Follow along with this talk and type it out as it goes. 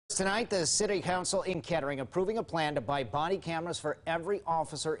Tonight, the City Council in Kettering approving a plan to buy body cameras for every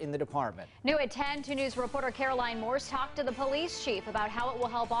officer in the department. New at 10, 2 News reporter Caroline Morse talked to the police chief about how it will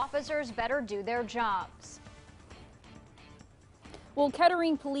help officers better do their jobs. Well,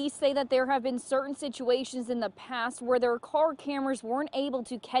 Kettering police say that there have been certain situations in the past where their car cameras weren't able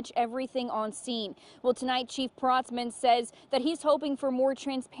to catch everything on scene. Well, tonight, Chief Protzman says that he's hoping for more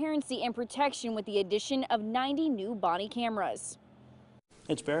transparency and protection with the addition of 90 new body cameras.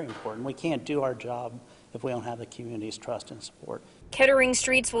 It's very important. We can't do our job if we don't have the community's trust and support. Kettering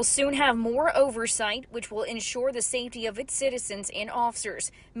streets will soon have more oversight, which will ensure the safety of its citizens and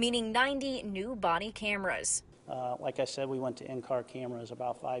officers, meaning 90 new body cameras. Like I said, we went to in-car cameras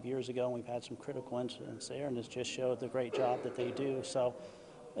about 5 years ago, and we've had some critical incidents there, and it's just showed the great job that they do. So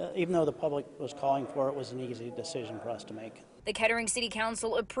even though the public was calling for it, it was an easy decision for us to make. The Kettering City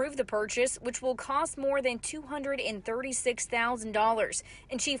Council approved the purchase, which will cost more than $236,000.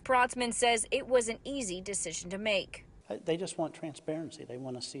 And Chief Protzman says it was an easy decision to make. They just want transparency. They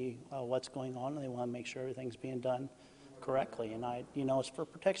want to see what's going on, and they want to make sure everything's being done correctly. And it's for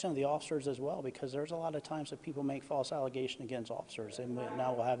protection of the officers as well, because there's a lot of times that people make false allegations against officers, and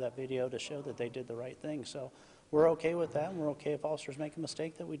now we'll have that video to show that they did the right thing. So we're okay with that, and we're okay if officers make a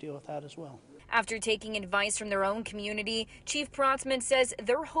mistake that we deal with that as well. After taking advice from their own community, Chief Protzman says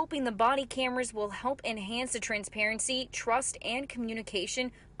they're hoping the body cameras will help enhance the transparency, trust, and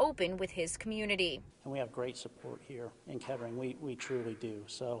communication open with his community. And we have great support here in Kettering. We truly do.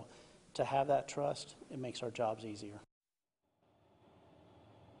 So to have that trust, it makes our jobs easier.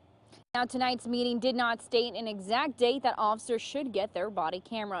 Now, tonight's meeting did not state an exact date that officers should get their body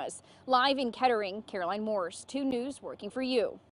cameras. Live in Kettering, Caroline Morse, 2 News, working for you.